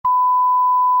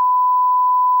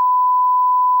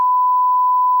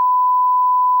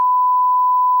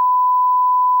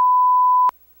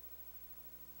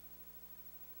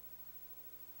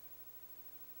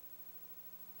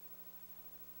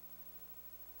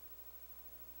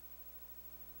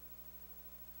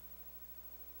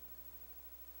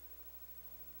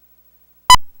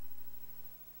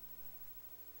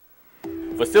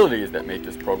Facilities that make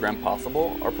this program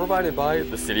possible are provided by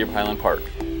the City of Highland Park.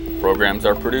 Programs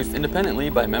are produced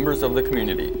independently by members of the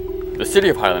community. The City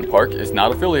of Highland Park is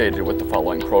not affiliated with the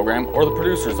following program or the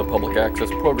producers of public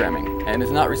access programming and is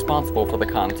not responsible for the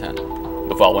content.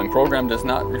 The following program does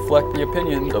not reflect the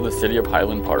opinions of the City of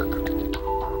Highland Park.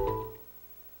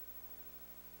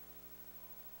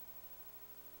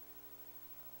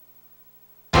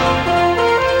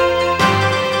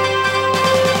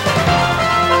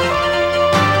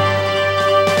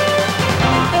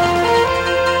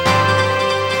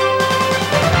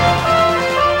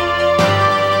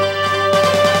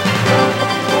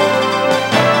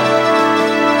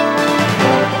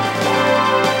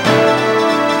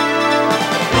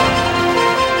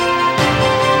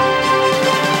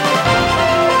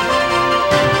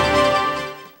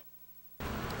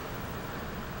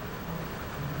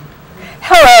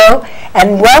 Hello,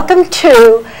 and welcome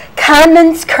to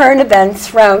Cahnmann's Current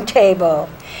Events Roundtable.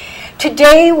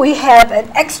 Today we have an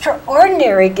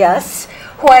extraordinary guest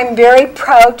who I'm very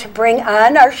proud to bring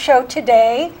on our show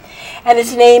today, and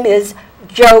his name is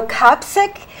Joe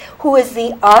Kopsick, who is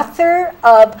the author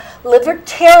of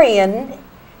Libertarian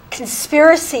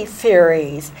Conspiracy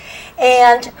Theories.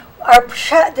 And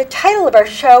the title of our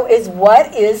show is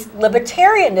What is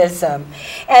Libertarianism?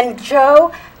 And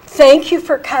Joe, thank you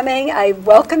for coming. I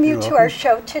welcome you to our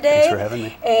show today. Thanks for having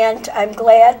me. And I'm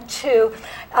glad to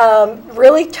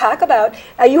really talk about,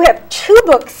 you have two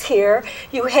books here.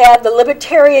 You have the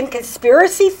Libertarian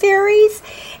Conspiracy Theories,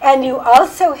 and you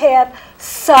also have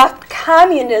Soft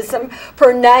Communism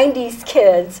for 90s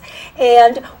Kids.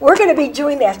 And we're going to be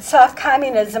doing that Soft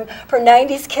Communism for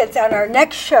 90s Kids on our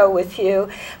next show with you.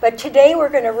 But today we're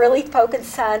going to really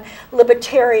focus on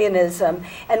libertarianism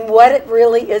and what it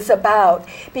really is about.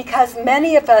 Because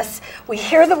many of us, we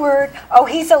hear the word, oh,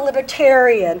 he's a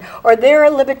libertarian, or they're a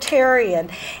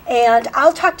libertarian. And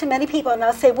I'll talk to many people and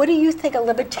I'll say, what do you think a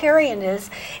libertarian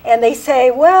is? And they say,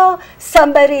 well,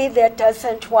 somebody that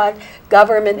doesn't want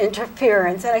government interference.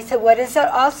 And I said, what is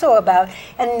that also about?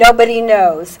 And nobody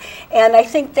knows. And I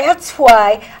think that's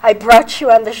why I brought you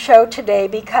on the show today,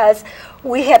 because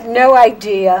we have no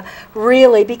idea,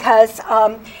 really, because,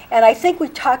 and I think we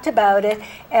talked about it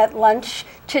at lunch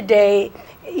today,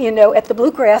 you know, at the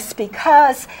Bluegrass,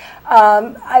 because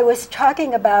I was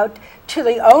talking about to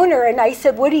the owner, and I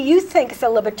said, what do you think is a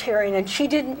libertarian? And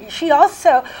she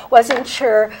also wasn't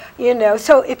sure, you know.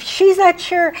 So if she's not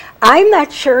sure, I'm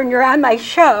not sure, and you're on my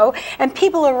show, and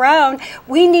people around,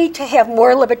 we need to have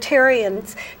more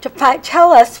libertarians to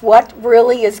tell us what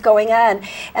really is going on.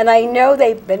 And I know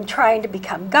they've been trying to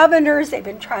become governors, they've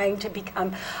been trying to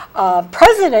become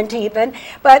president even,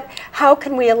 but how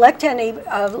can we elect any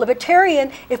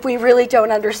libertarian if we really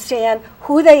don't understand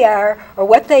who they are, or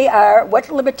what they are, what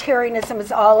libertarianism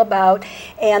is all about?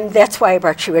 And that's why I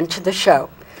brought you into the show.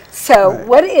 So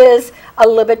What is a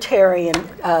libertarian,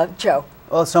 Joe?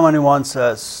 Well, it's someone who wants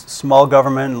small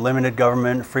government, limited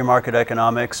government, free market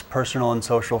economics, personal and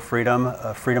social freedom,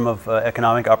 freedom of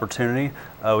economic opportunity.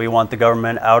 We want the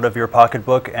government out of your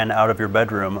pocketbook and out of your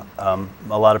bedroom. A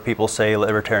lot of people say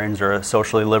libertarians are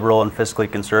socially liberal and fiscally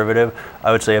conservative.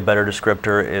 I would say a better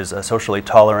descriptor is socially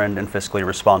tolerant and fiscally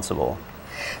responsible.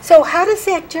 So how does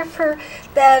that differ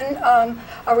than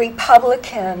a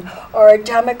Republican or a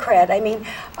Democrat? I mean,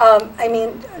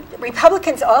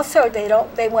 Republicans also,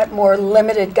 they want more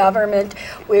limited government,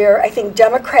 where I think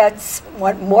Democrats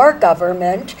want more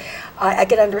government. I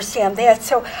can understand that.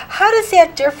 So how does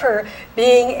that differ,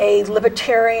 being a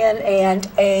libertarian and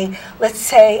a, let's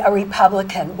say, a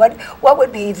Republican? What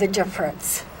would be the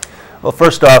difference? Well,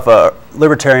 first off,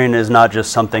 libertarian is not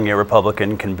just something a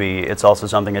Republican can be, it's also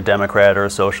something a Democrat or a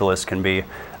socialist can be.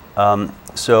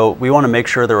 So we want to make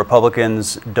sure that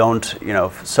Republicans don't,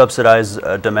 subsidize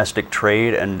domestic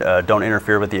trade and don't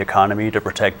interfere with the economy to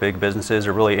protect big businesses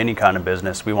or really any kind of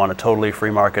business. We want a totally free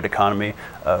market economy,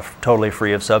 totally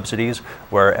free of subsidies,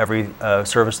 where every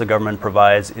service the government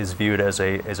provides is viewed as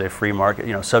a free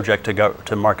market, subject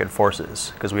to market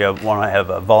forces. Because we want to have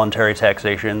a voluntary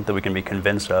taxation that we can be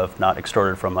convinced of, not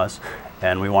extorted from us.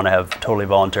 And we want to have totally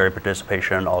voluntary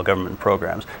participation in all government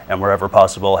programs, and wherever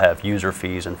possible have user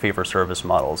fees and fee-for-service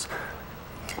models.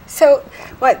 So,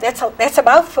 that's a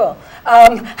mouthful.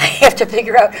 I have to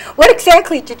figure out, what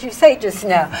exactly did you say just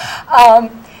now?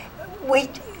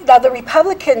 Now, the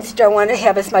Republicans don't want to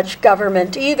have as much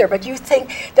government either, but you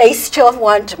think they still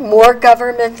want more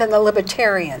government than the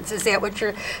Libertarians. Is that what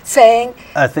you're saying?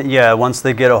 I think, yeah, once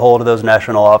they get a hold of those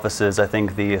national offices, I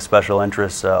think the special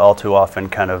interests all too often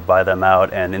kind of buy them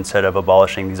out, and instead of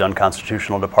abolishing these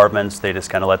unconstitutional departments, they just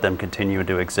kind of let them continue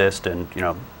to exist and,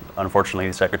 unfortunately,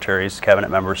 the secretaries, cabinet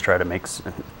members try to make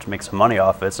some money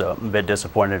off it. So I'm a bit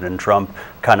disappointed, and Trump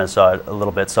kind of saw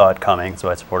it coming. So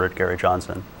I supported Gary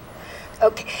Johnson.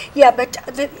 Okay, yeah, but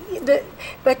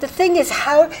the thing is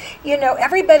how,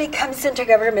 everybody comes into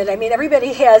government. I mean,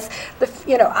 everybody has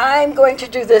I'm going to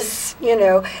do this,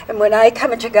 and when I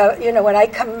come into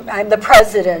I'm the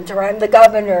president, or I'm the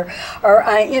governor, or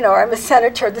I'm a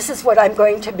senator. This is what I'm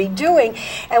going to be doing.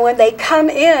 And when they come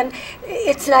in,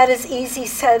 it's not as easy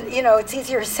said. It's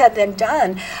easier said than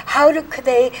done. How could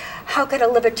a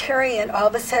libertarian all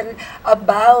of a sudden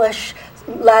abolish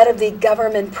a lot of the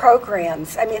government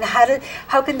programs? I mean,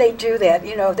 how can they do that?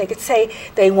 They could say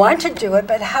they want to do it,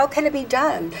 but how can it be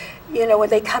done? When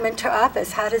they come into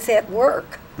office, how does that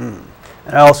work?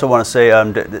 And I also want to say,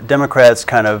 Democrats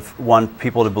kind of want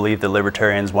people to believe that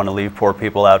libertarians want to leave poor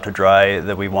people out to dry,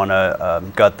 that we want to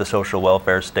gut the social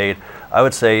welfare state. I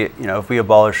would say, if we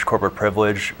abolish corporate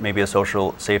privilege, maybe a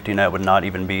social safety net would not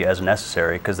even be as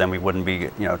necessary, because then we wouldn't be,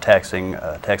 taxing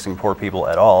poor people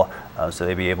at all. So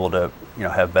they'd be able to,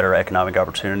 have better economic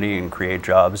opportunity and create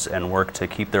jobs and work to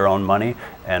keep their own money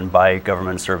and buy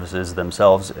government services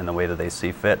themselves in the way that they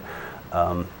see fit.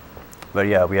 But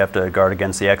yeah, we have to guard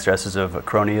against the excesses of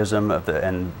cronyism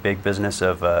and big business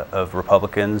of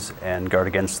Republicans, and guard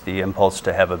against the impulse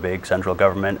to have a big central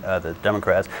government, the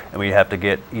Democrats. And we have to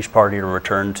get each party to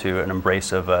return to an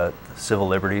embrace of civil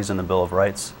liberties and the Bill of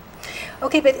Rights.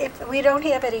 Okay, but if we don't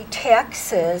have any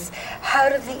taxes, how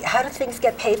do things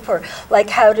get paid for? Like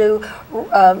how do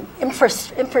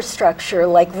infrastructure,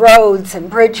 like roads and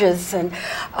bridges and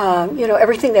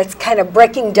everything that's kind of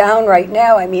breaking down right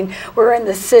now? I mean, we're in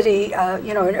the city, in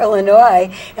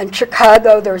Illinois and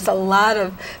Chicago. There's a lot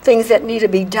of things that need to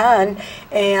be done,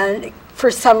 and for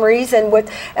some reason,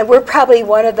 and we're probably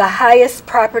one of the highest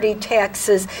property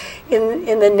taxes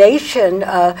in the nation,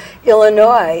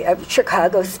 Illinois,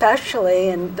 Chicago especially,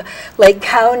 and Lake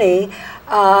County,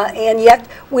 and yet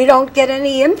we don't get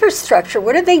any infrastructure.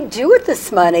 What do they do with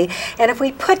this money? And if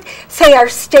we put, say, our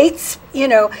states,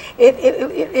 according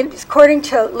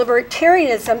to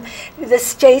libertarianism, the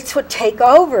states would take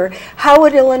over. How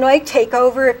would Illinois take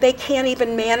over if they can't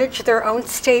even manage their own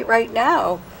state right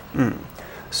now?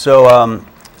 So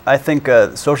I think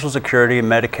Social Security,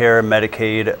 Medicare,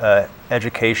 Medicaid,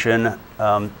 education,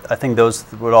 I think those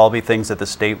would all be things that the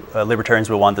state, libertarians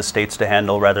would want the states to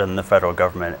handle rather than the federal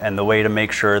government. And the way to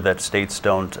make sure that states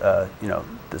don't, the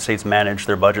states manage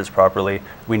their budgets properly,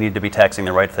 we need to be taxing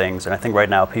the right things. And I think right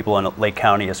now people in Lake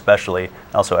County especially,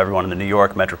 and also everyone in the New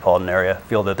York metropolitan area,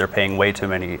 feel that they're paying way too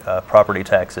many property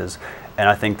taxes. And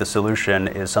I think the solution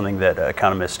is something that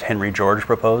economist Henry George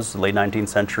proposed, the late 19th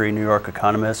century New York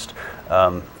economist,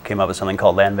 came up with something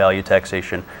called land value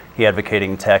taxation. He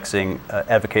advocated taxing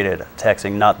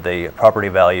not the property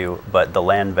value, but the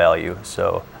land value.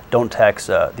 So don't tax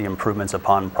the improvements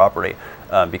upon property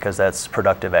because that's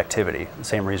productive activity. The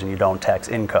same reason you don't tax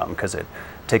income, because it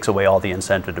takes away all the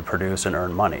incentive to produce and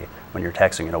earn money when you're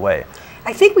taxing it away.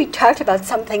 I think we talked about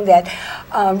something that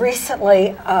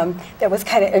recently that was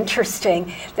kind of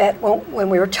interesting, that when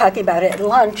we were talking about it at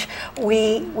lunch,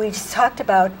 we talked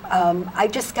about, I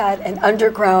just got an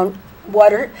underground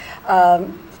water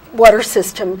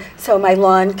system so my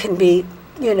lawn can be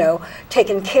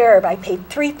taken care of. I paid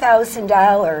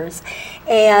 $3,000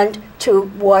 and to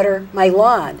water my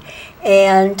lawn.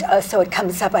 And so it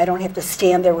comes up, I don't have to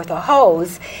stand there with a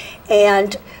hose.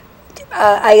 And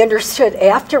I understood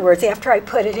afterwards, after I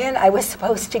put it in, I was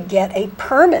supposed to get a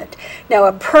permit. Now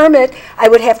a permit, I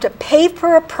would have to pay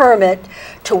for a permit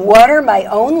to water my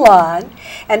own lawn,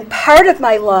 and part of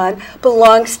my lawn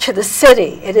belongs to the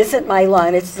city. It isn't my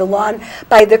lawn, it's the lawn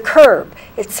by the curb.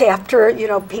 It's after,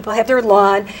 people have their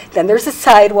lawn, then there's a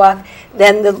sidewalk,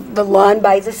 then the lawn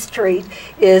by the street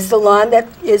is the lawn that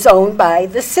is owned by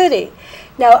the city.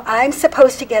 Now I'm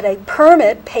supposed to get a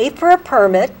permit, pay for a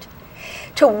permit,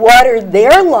 to water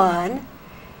their lawn,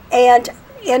 and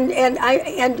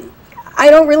I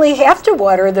don't really have to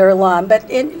water their lawn, but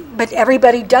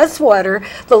everybody does water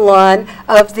the lawn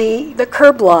of the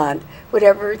curb lawn,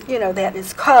 whatever that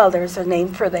is called. There's a name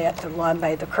for that, the lawn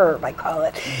by the curb, I call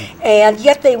it. And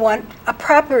yet they want a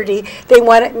property. They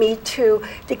wanted me to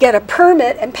get a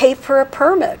permit and pay for a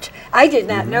permit. I did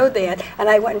not know that, and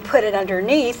I went and put it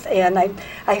underneath, and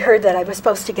I heard that I was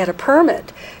supposed to get a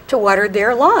permit to water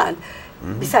their lawn.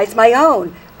 Besides my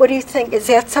own. What do you think? Is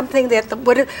that something that the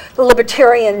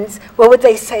libertarians, what would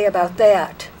they say about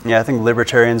that? Yeah, I think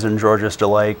libertarians and Georgists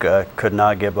alike could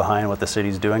not get behind what the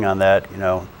city's doing on that.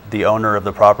 The owner of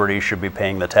the property should be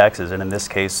paying the taxes, and in this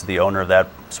case, the owner of that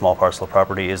small parcel of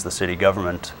property is the city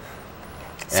government.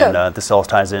 And this all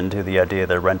ties into the idea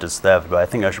that rent is theft, but I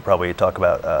think I should probably talk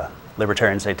about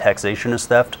libertarians say taxation is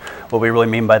theft. What we really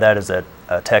mean by that is that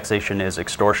taxation is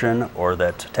extortion, or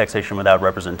that taxation without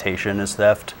representation is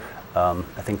theft. I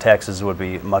think taxes would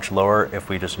be much lower if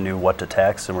we just knew what to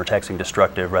tax, and we're taxing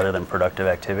destructive rather than productive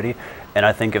activity. And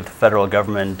I think if the federal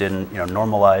government didn't,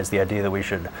 normalize the idea that we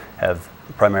should have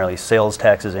primarily sales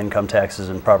taxes, income taxes,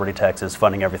 and property taxes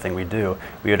funding everything we do,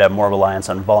 we would have more reliance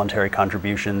on voluntary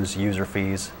contributions, user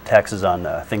fees, taxes on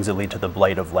things that lead to the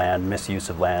blight of land, misuse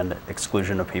of land,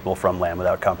 exclusion of people from land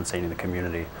without compensating the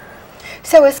community.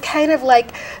 So it's kind of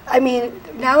like,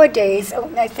 nowadays,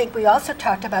 I think we also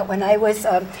talked about when I was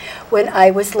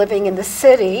living in the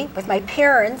city with my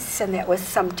parents, and that was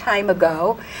some time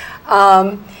ago,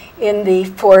 in the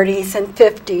 40s and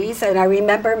 50s, and I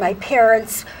remember my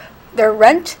parents, their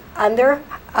rent on their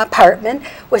apartment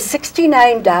was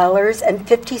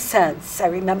 $69.50. I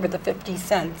remember the 50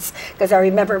 cents because I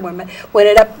remember when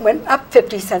it went up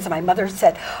 50 cents, and my mother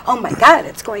said, "Oh my God,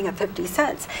 it's going up 50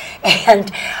 cents."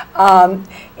 And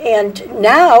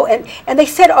now, and they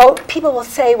said, oh, people will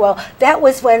say, well, that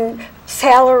was when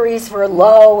salaries were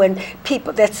low and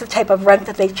people, that's the type of rent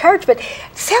that they charge, but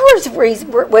salaries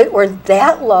weren't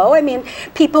that low. I mean,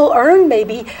 people earn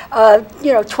maybe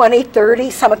 20,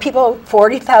 30, some people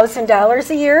 $40,000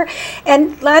 a year,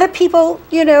 and a lot of people,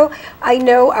 I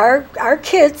know our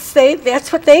kids,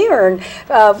 that's what they earn.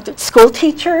 School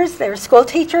teachers, they're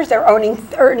earning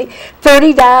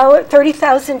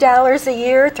 $30,000 a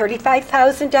year,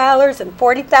 $35,000 and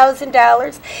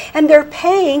 $40,000, and they're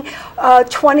paying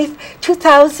 $2,000 to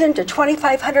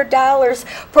 $2,500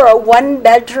 for a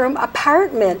one-bedroom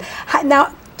apartment.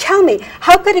 Now, tell me,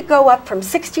 how could it go up from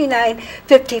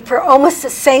 $69.50 for almost the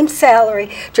same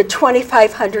salary to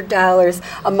 $2,500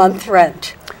 a month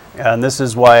rent? And this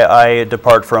is why I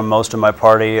depart from most of my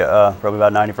party, probably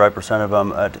about 95% of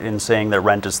them, in saying that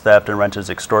rent is theft and rent is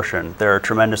extortion. There are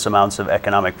tremendous amounts of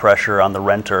economic pressure on the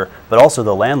renter, but also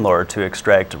the landlord, to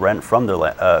extract rent from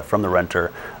the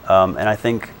renter. And I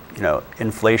think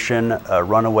inflation,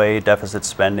 runaway deficit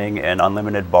spending, and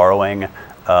unlimited borrowing,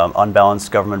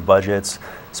 unbalanced government budgets,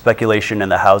 speculation in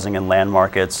the housing and land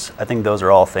markets, I think those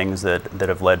are all things that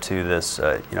have led to this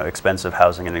expensive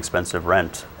housing and expensive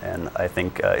rent. And I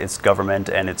think it's government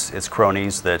and its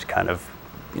cronies that kind of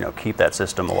keep that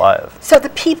system alive. So the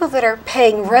people that are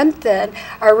paying rent then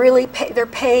are really they're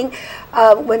paying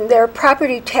when their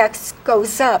property tax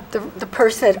goes up, the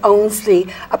person that owns the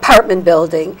apartment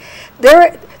building,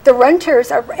 the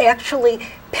renters are actually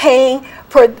paying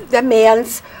for the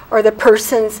man's or the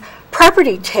person's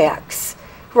property tax.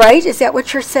 Right? Is that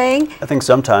what you're saying? I think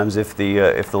sometimes if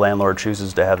the landlord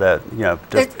chooses to have that,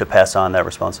 to pass on that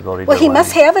responsibility. Well, he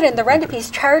must have it in the rent if he's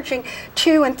charging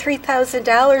 $2,000 and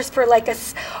 $3,000 for like a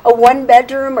one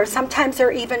bedroom, or sometimes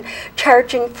they're even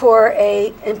charging for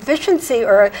a efficiency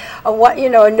or a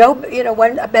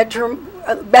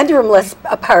bedroomless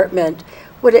apartment.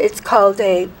 It's called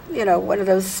one of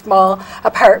those small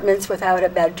apartments without a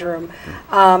bedroom,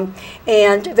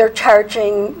 and they're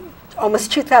charging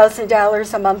almost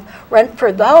 $2,000 a month rent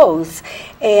for those.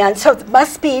 And so it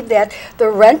must be that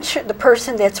the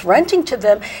person that's renting to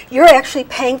them, you're actually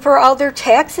paying for all their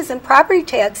taxes and property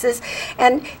taxes,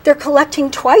 and they're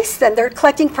collecting twice then. They're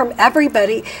collecting from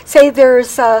everybody. Say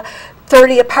there's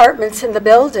 30 apartments in the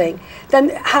building, then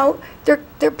how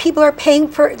people are paying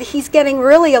for, he's getting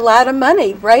really a lot of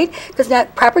money, right? Because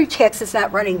property tax is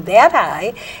not running that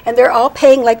high, and they're all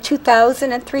paying like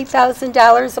 $2,000 and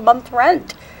 $3,000 a month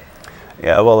rent.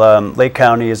 Yeah, well, Lake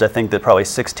County is, I think, that probably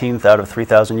 16th out of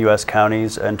 3,000 U.S.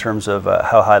 counties in terms of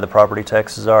how high the property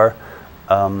taxes are.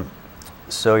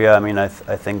 So yeah, I mean, I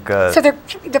think. So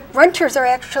the renters are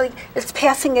actually, it's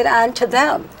passing it on to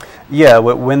them. Yeah,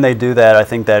 when they do that, I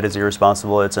think that is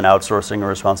irresponsible. It's an outsourcing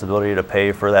responsibility to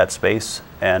pay for that space,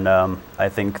 and I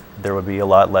think there would be a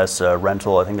lot less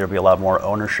rental. I think there would be a lot more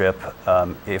ownership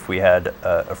if we had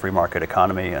a free market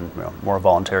economy and more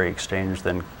voluntary exchange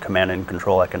than command and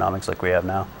control economics like we have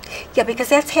now. Yeah, because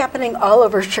that's happening all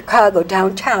over Chicago,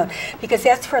 downtown, because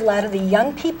that's where a lot of the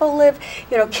young people live,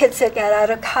 kids that got out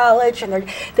of college and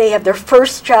they have their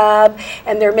first job,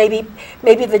 and they're maybe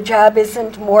the job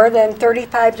isn't more than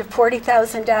 $35,000 to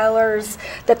 $40,000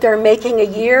 that they're making a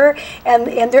year, and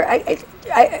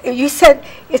you said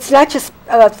it's not just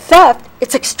theft,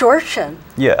 it's extortion.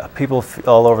 Yeah, people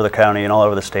all over the county and all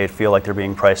over the state feel like they're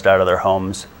being priced out of their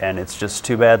homes, and it's just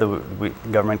too bad that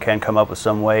government can't come up with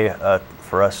some way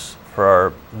for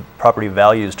our property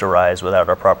values to rise without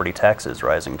our property taxes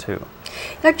rising too.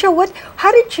 Now, Joe,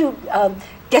 how did you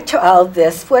get to all of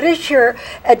this, what is your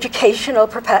educational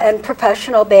and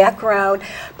professional background,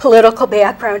 political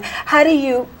background? How do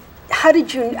you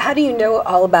know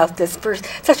all about this? For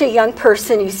such a young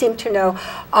person, you seem to know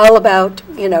all about,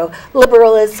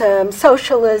 liberalism,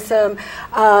 socialism,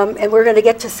 and we're going to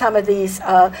get to some of these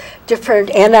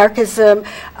different anarchism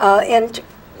and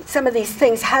some of these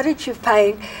things. How did you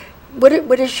find,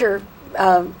 what is your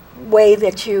way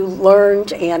that you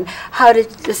learned, and how did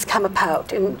this come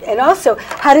about? And also,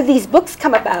 how did these books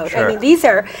come about? Sure. I mean, these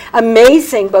are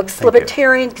amazing books, Thank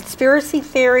Libertarian Conspiracy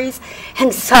Theories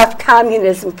and Soft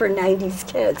Communism for 90s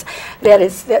Kids.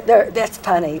 That's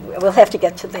funny. We'll have to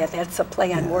get to that. That's a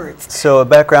play on words. So a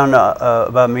background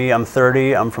about me, I'm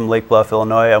 30, I'm from Lake Bluff,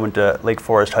 Illinois. I went to Lake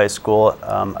Forest High School.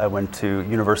 I went to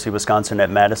University of Wisconsin at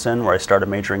Madison, where I started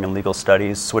majoring in legal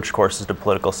studies, switched courses to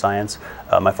political science.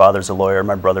 My father's a lawyer,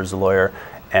 my brother's a lawyer,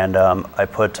 and I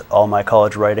put all my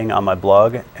college writing on my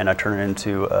blog, and I turned it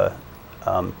into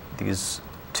these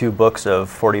 2 books of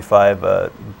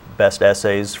 45 best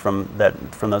essays from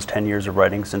those 10 years of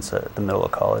writing since the middle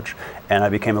of college. And I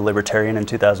became a libertarian in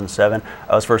 2007.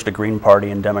 I was first a Green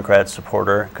Party and Democrat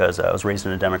supporter because I was raised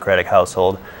in a Democratic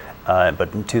household.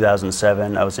 But in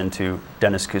 2007, I was into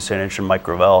Dennis Kucinich and Mike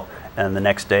Gravel. And the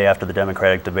next day after the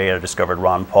Democratic debate, I discovered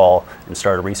Ron Paul and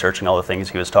started researching all the things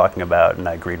he was talking about, and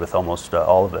I agreed with almost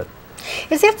all of it.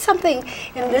 Is that something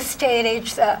in this day and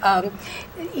age that,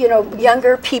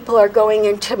 younger people are going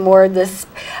into more of this?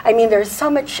 I mean, there's so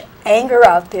much anger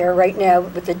out there right now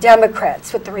with the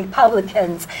Democrats, with the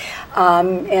Republicans,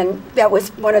 and that was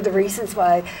one of the reasons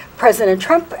why President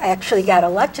Trump actually got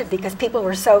elected, because people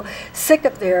were so sick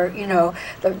of the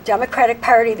Democratic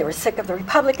Party, they were sick of the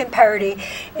Republican Party,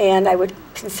 and I would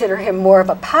consider him more of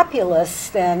a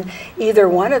populist than either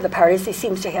one of the parties. He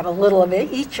seems to have a little of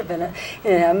each of it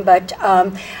in him, but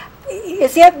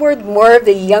is that where more of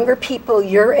the younger people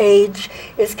your age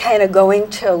is kind of going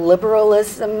to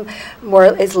liberalism, more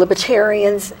as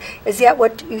libertarians? Is that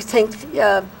what you think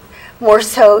more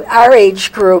so our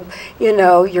age group,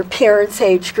 your parents'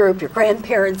 age group, your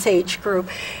grandparents' age group,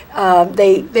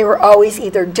 they were always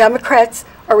either Democrats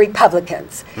or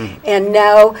Republicans. And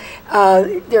now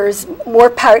there's more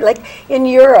power, like in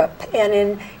Europe and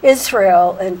in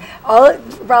Israel and all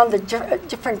around the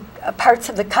different parts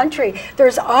of the country,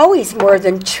 there's always more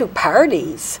than 2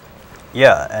 parties.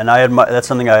 Yeah, and that's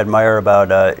something I admire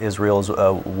about Israel's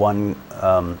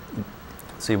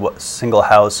single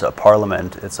house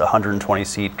parliament. It's a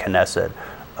 120-seat Knesset.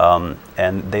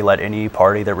 And they let any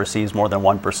party that receives more than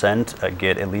 1%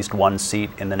 get at least 1 seat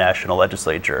in the national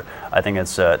legislature. I think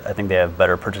they have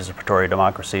better participatory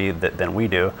democracy than we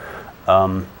do.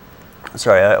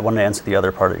 Sorry, I wanted to answer the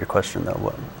other part of your question, though.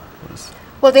 What was?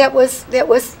 Well, that was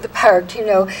the part,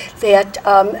 that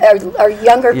our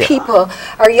younger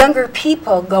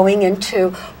people going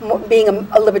into being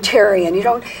a libertarian. You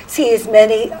don't see as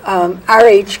many our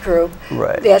age group.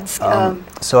 Right. That's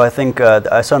so I think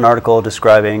I saw an article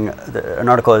describing an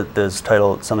article that's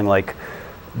titled something like,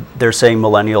 they're saying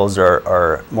millennials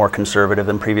are more conservative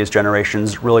than previous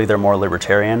generations. Really, they're more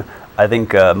libertarian. I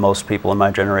think most people in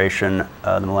my generation,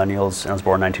 the millennials, and I was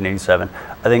born in 1987,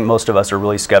 I think most of us are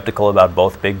really skeptical about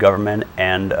both big government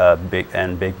and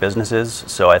big businesses.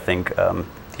 So I think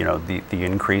the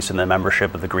increase in the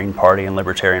membership of the Green Party and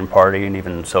Libertarian Party and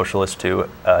even Socialists too,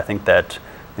 I think that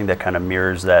kind of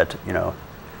mirrors that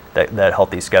that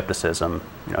healthy skepticism,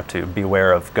 to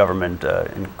beware of government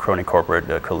and crony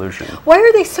corporate collusion. Why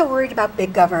are they so worried about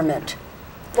big government?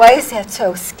 Why is that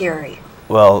so scary?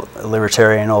 Well, a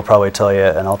libertarian will probably tell you,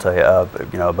 and I'll tell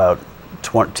you, about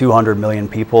 200 million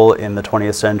people in the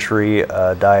 20th century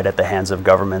died at the hands of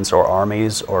governments or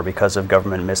armies, or because of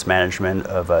government mismanagement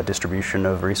of distribution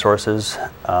of resources.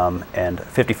 And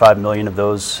 55 million of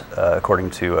those, according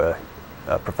to a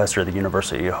professor at the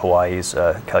University of Hawaii's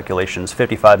calculations,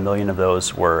 55 million of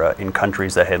those were in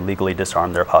countries that had legally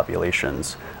disarmed their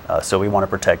populations. So we want to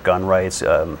protect gun rights,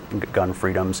 gun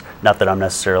freedoms. Not that I'm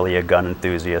necessarily a gun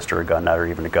enthusiast or a gun nut or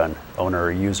even a gun owner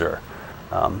or user.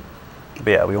 But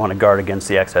yeah, we want to guard against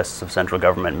the excesses of central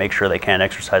government, make sure they can't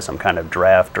exercise some kind of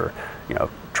draft or,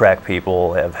 track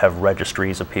people, have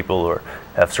registries of people or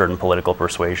have certain political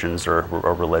persuasions or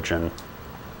religion.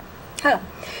 Huh.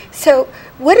 So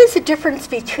what is the difference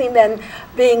between then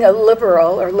being a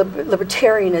liberal or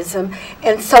libertarianism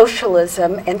and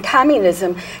socialism and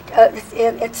communism?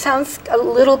 It sounds a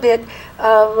little bit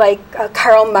like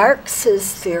Karl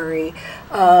Marx's theory,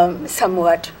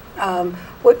 somewhat.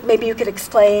 Maybe you could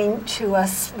explain to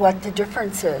us what the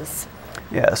difference is.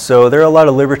 Yeah, so there are a lot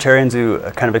of libertarians who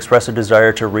kind of express a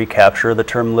desire to recapture the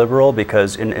term liberal,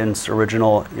 because in its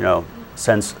original,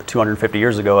 since 250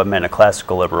 years ago it meant a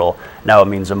classical liberal. Now it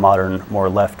means a modern, more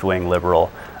left-wing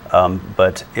liberal.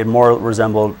 But it more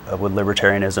resembled what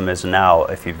libertarianism is now,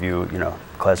 if you view,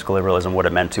 classical liberalism, what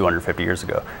it meant 250 years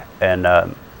ago. And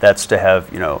that's to have,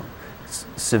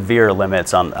 severe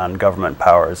limits on government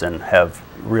powers and have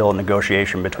real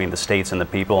negotiation between the states and the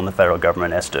people and the federal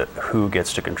government as to who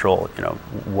gets to control,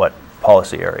 what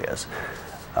policy areas.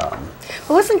 Well,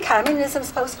 wasn't communism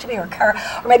supposed to be, or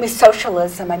maybe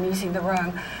socialism, I'm using the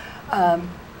wrong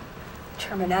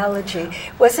terminology.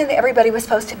 Wasn't everybody was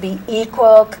supposed to be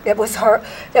equal? That was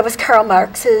Karl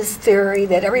Marx's theory,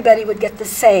 that everybody would get the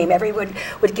same. Everyone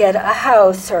would get a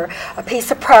house or a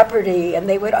piece of property, and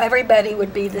everybody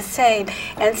would be the same.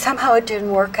 And somehow it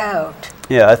didn't work out.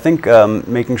 Yeah, I think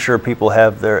making sure people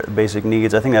have their basic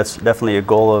needs, I think that's definitely a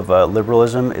goal of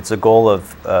liberalism. It's a goal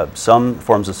of some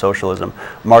forms of socialism.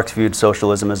 Marx viewed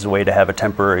socialism as a way to have a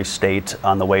temporary state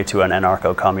on the way to an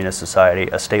anarcho-communist society,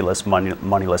 a stateless,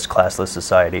 moneyless, classless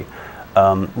society.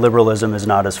 Liberalism is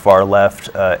not as far left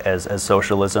as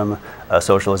socialism.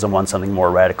 Socialism wants something more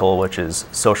radical, which is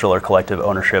social or collective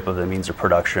ownership of the means of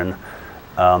production.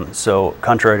 So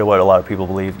contrary to what a lot of people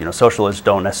believe, socialists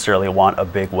don't necessarily want a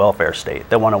big welfare state.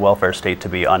 They want a welfare state to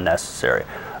be unnecessary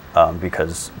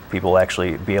because people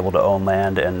actually be able to own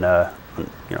land and,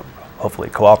 hopefully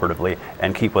cooperatively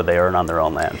and keep what they earn on their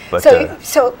own land. But,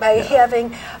 so by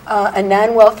having a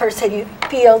non-welfare state, you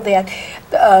feel that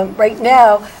right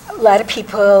now, a lot of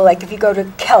people, like if you go to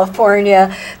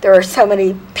California, there are so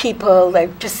many people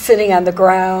like just sitting on the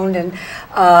ground and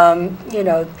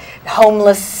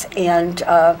homeless, and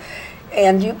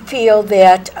you feel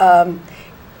that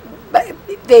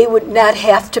they would not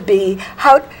have to be.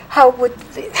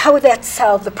 How would that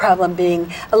solve the problem,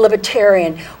 being a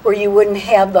libertarian, where you wouldn't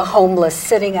have the homeless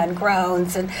sitting on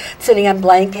grounds and sitting on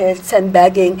blankets and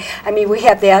begging? I mean, we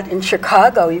have that in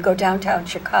Chicago. You go downtown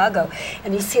Chicago,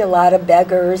 and you see a lot of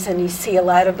beggars, and you see a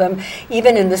lot of them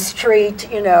even in the street,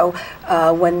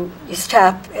 when you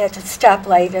stop at a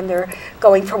stoplight and they're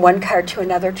going from one car to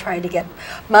another trying to get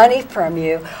money from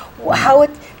you.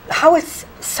 How is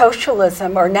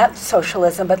socialism, or not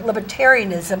socialism, but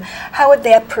libertarianism, how would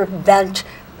that prevent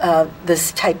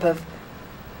this type of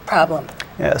problem?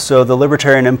 Yeah, so the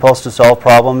libertarian impulse to solve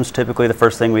problems, typically the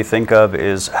first thing we think of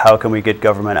is how can we get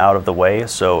government out of the way?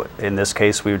 So in this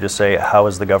case, we would just say, how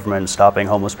is the government stopping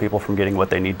homeless people from getting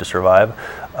what they need to survive?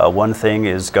 One thing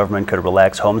is government could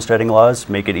relax homesteading laws,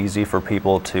 make it easy for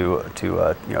people to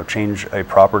change a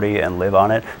property and live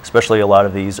on it, especially a lot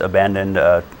of these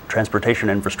abandoned transportation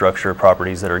infrastructure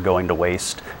properties that are going to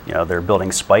waste. They're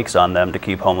building spikes on them to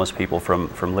keep homeless people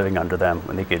from living under them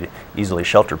when they could easily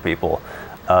shelter people.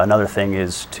 Another thing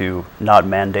is to not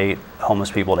mandate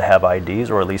homeless people to have IDs,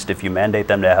 or at least if you mandate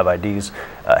them to have IDs,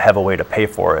 have a way to pay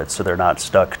for it so they're not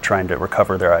stuck trying to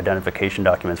recover their identification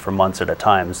documents for months at a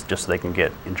time just so they can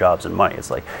get jobs and money.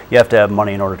 It's like you have to have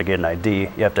money in order to get an ID,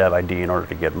 you have to have ID in order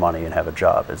to get money and have a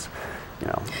job.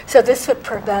 So this would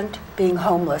prevent being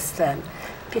homeless then?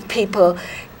 People,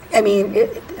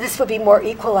 this would be more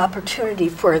equal opportunity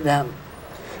for them.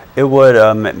 It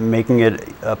would, making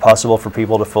it possible for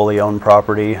people to fully own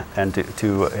property and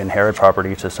to inherit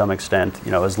property to some extent,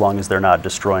 as long as they're not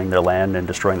destroying their land and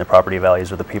destroying the property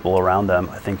values of the people around them.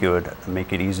 I think it would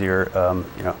make it easier.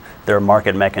 There are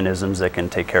market mechanisms that can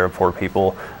take care of poor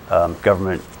people.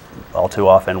 Government all too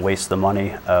often wastes the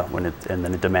money and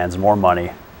then it demands more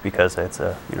money because it's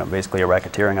basically a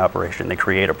racketeering operation. They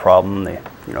create a problem, they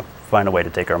find a way to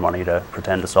take our money to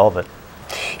pretend to solve it.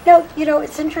 Now,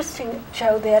 it's interesting,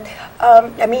 Joe, that,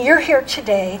 you're here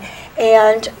today,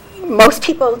 and most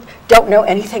people don't know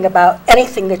anything about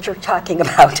anything that you're talking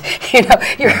about.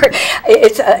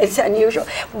 It's unusual.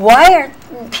 Why are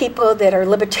people that are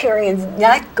libertarians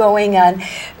not going on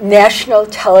national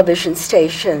television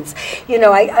stations?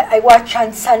 I watch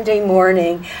on Sunday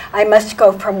morning. I must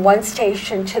go from one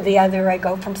station to the other. I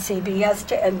go from CBS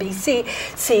to NBC,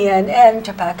 CNN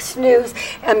to Fox News,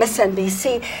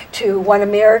 MSNBC to One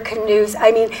American News.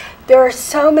 There are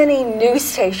so many news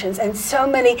stations and so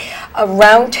many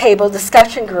roundtable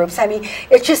discussion groups.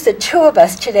 It's just the two of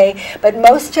us today, but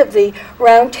most of the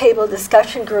roundtable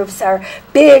discussion groups are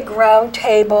big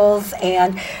roundtables,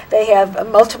 and they have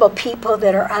multiple people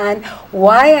that are on.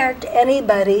 Why aren't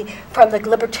anybody from the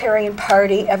Libertarian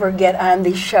Party ever get on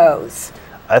these shows?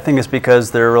 I think it's because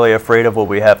they're really afraid of what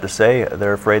we have to say.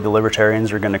 They're afraid the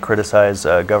libertarians are going to criticize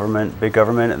government, big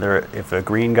government. If a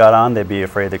Green got on, they'd be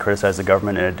afraid to criticize the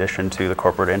government in addition to the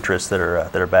corporate interests that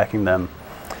are backing them.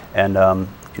 And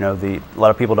a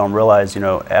lot of people don't realize,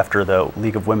 after the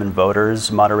League of Women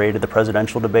Voters moderated the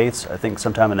presidential debates, I think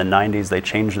sometime in the 90s they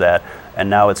changed that, and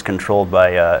now it's controlled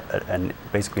by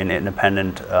basically an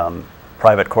independent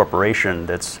private corporation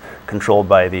that's controlled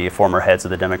by the former heads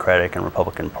of the Democratic and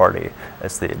Republican Party.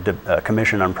 It's the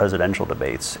Commission on Presidential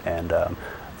Debates, and I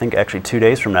think actually 2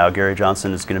 days from now, Gary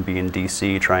Johnson is going to be in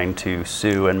D.C. trying to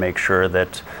sue and make sure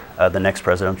that the next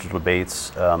presidential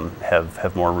debates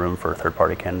have more room for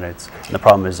third-party candidates. And the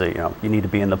problem is that you need to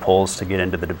be in the polls to get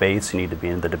into the debates. You need to be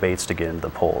in the debates to get into the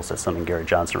polls. That's something Gary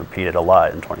Johnson repeated a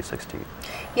lot in 2016.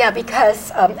 Yeah, because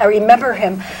I remember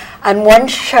him on one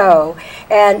show,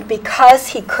 and because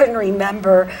he couldn't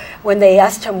remember when they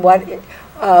asked him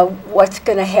what's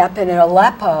going to happen in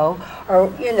Aleppo, or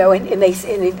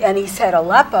and he said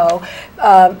Aleppo.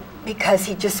 Because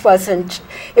he just wasn't,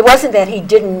 it wasn't that he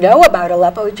didn't know about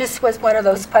Aleppo, it just was one of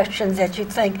those questions that you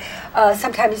think,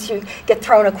 sometimes you get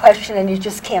thrown a question and you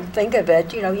just can't think of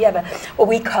it. You have what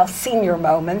we call senior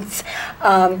moments.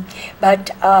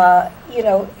 But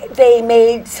they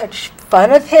made such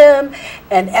fun of him,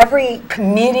 and every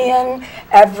comedian,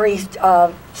 every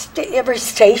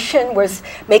station was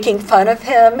making fun of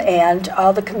him, and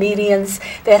all the comedians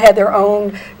that had their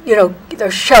own,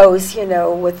 their shows,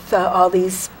 with all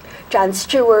these Jon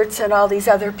Stewart's and all these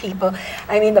other people.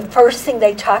 I mean, the first thing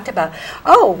they talked about,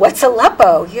 what's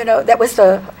Aleppo? That was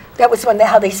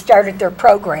how they started their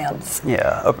programs.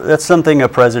 Yeah, that's something a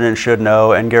president should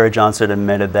know, and Gary Johnson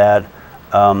admitted that.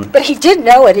 But he did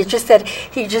know it. It's just that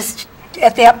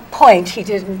at that point,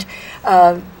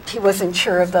 he wasn't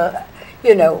sure of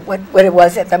what it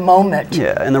was at the moment.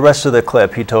 Yeah, in the rest of the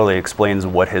clip, he totally explains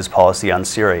what his policy on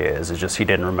Syria is. It's just he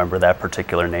didn't remember that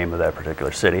particular name of that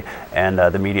particular city, and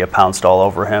the media pounced all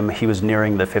over him. He was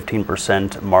nearing the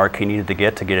 15% mark he needed to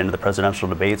get into the presidential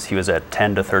debates. He was at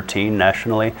 10 to 13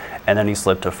 nationally, and then he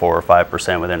slipped to 4 or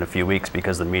 5% within a few weeks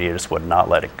because the media just would not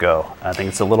let it go. I think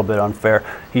it's a little bit unfair.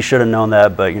 He should have known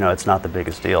that, but it's not the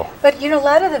biggest deal. But a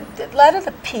lot of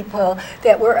the people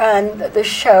that were on the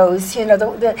shows,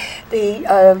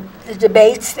 the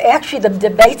debates, actually the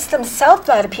debates themselves,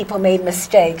 a lot of people made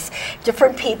mistakes.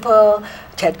 Different people,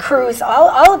 Ted Cruz,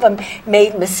 all of them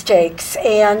made mistakes,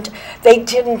 and they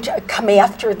didn't come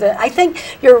after I think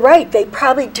you're right, they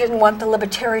probably didn't want the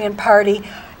Libertarian Party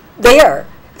there.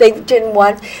 They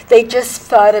just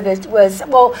thought of it was,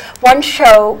 one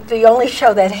show, the only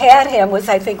show that had him was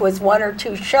 1 or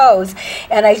 2 shows,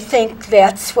 and I think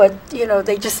that's what,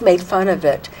 they just made fun of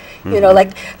it. Mm-hmm.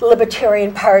 Like the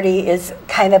Libertarian Party is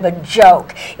kind of a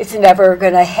joke. It's never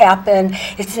going to happen.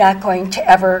 It's not going to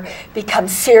ever become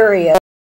serious.